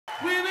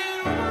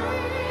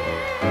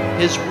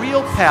His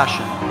real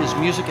passion is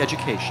music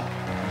education,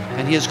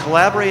 and he has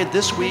collaborated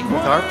this week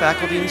with our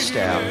faculty and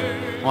staff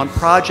on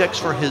projects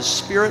for his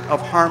Spirit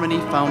of Harmony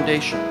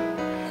Foundation,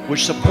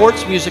 which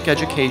supports music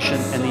education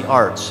and the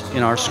arts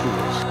in our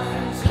schools.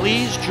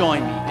 Please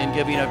join me in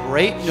giving a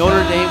great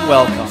Notre Dame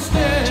welcome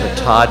to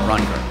Todd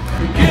Rundgren.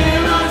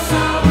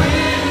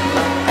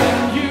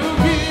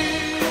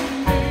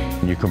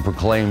 You can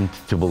proclaim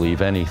to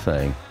believe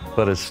anything,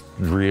 but it's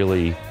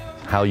really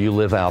how you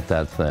live out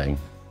that thing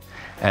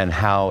and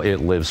how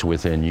it lives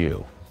within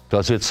you.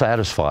 Does it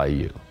satisfy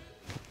you?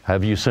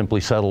 Have you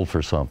simply settled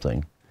for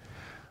something?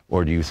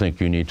 Or do you think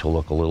you need to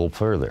look a little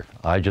further?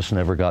 I just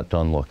never got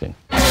done looking.